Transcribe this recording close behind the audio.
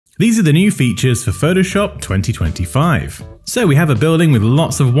These are the new features for Photoshop 2025. So we have a building with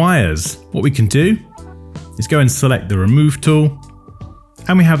lots of wires. What we can do is go and select the remove tool.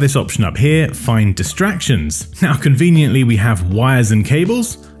 And we have this option up here, find distractions. Now conveniently we have wires and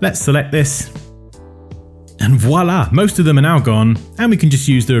cables. Let's select this. And voila, most of them are now gone, and we can just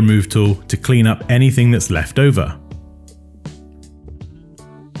use the remove tool to clean up anything that's left over.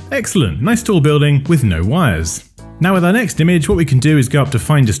 Excellent, nice tall building with no wires. Now with our next image, what we can do is go up to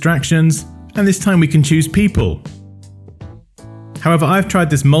find distractions, and this time we can choose people. However, I've tried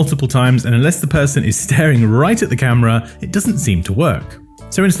this multiple times, and unless the person is staring right at the camera, it doesn't seem to work.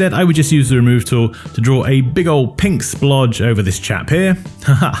 So instead, I would just use the remove tool to draw a big old pink splodge over this chap here.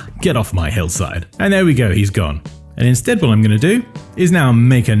 Haha, get off my hillside. And there we go, he's gone. And instead what I'm going to do is now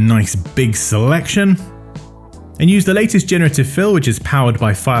make a nice big selection and use the latest generative fill, which is powered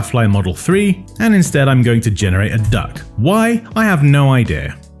by Firefly Model 3, and instead I'm going to generate a duck. Why? I have no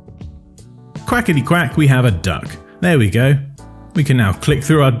idea. Quackity quack, we have a duck. There we go. We can now click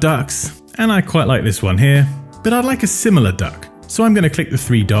through our ducks, and I quite like this one here, but I'd like a similar duck. So I'm going to click the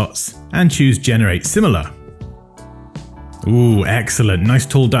 3 dots and choose Generate Similar. Ooh, excellent. Nice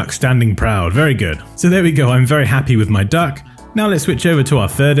tall duck standing proud. Very good. So there we go. I'm very happy with my duck. Now let's switch over to our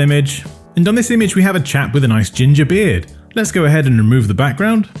third image. And on this image we have a chap with a nice ginger beard. Let's go ahead and remove the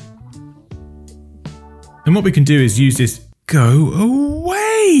background. And what we can do is use this go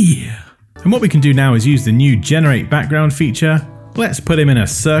away. And what we can do now is use the new Generate Background feature. Let's put him in a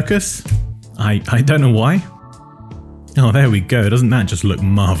circus. I don't know why. Oh, there we go. Doesn't that just look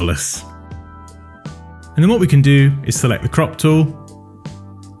marvelous? And then what we can do is select the crop tool,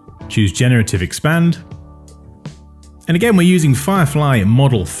 choose Generative Expand. And again, we're using Firefly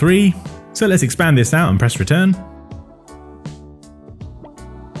Model 3. So let's expand this out and press return.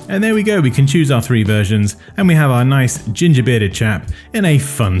 And there we go. We can choose our 3 versions and we have our nice ginger bearded chap in a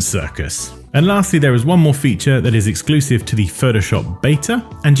fun circus. And lastly, there is one more feature that is exclusive to the Photoshop beta,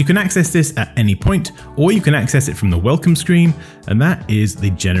 and you can access this at any point, or you can access it from the welcome screen, and that is the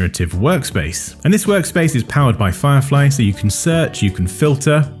generative workspace. And this workspace is powered by Firefly, so you can search, you can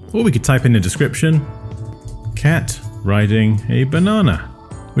filter, or we could type in a description, cat riding a banana.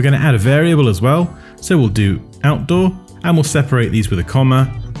 We're going to add a variable as well, so we'll do outdoor, and we'll separate these with a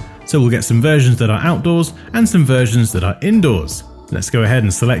comma. So we'll get some versions that are outdoors and some versions that are indoors. Let's go ahead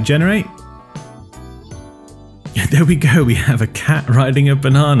and select generate. There we go, we have a cat riding a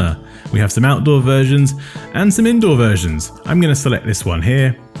banana. We have some outdoor versions and some indoor versions. I'm going to select this one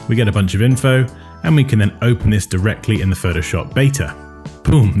here. We get a bunch of info and we can then open this directly in the Photoshop beta.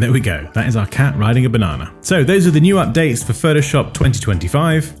 Boom, there we go. That is our cat riding a banana. So those are the new updates for Photoshop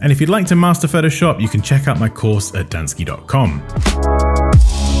 2025. And if you'd like to master Photoshop, you can check out my course at dansky.com.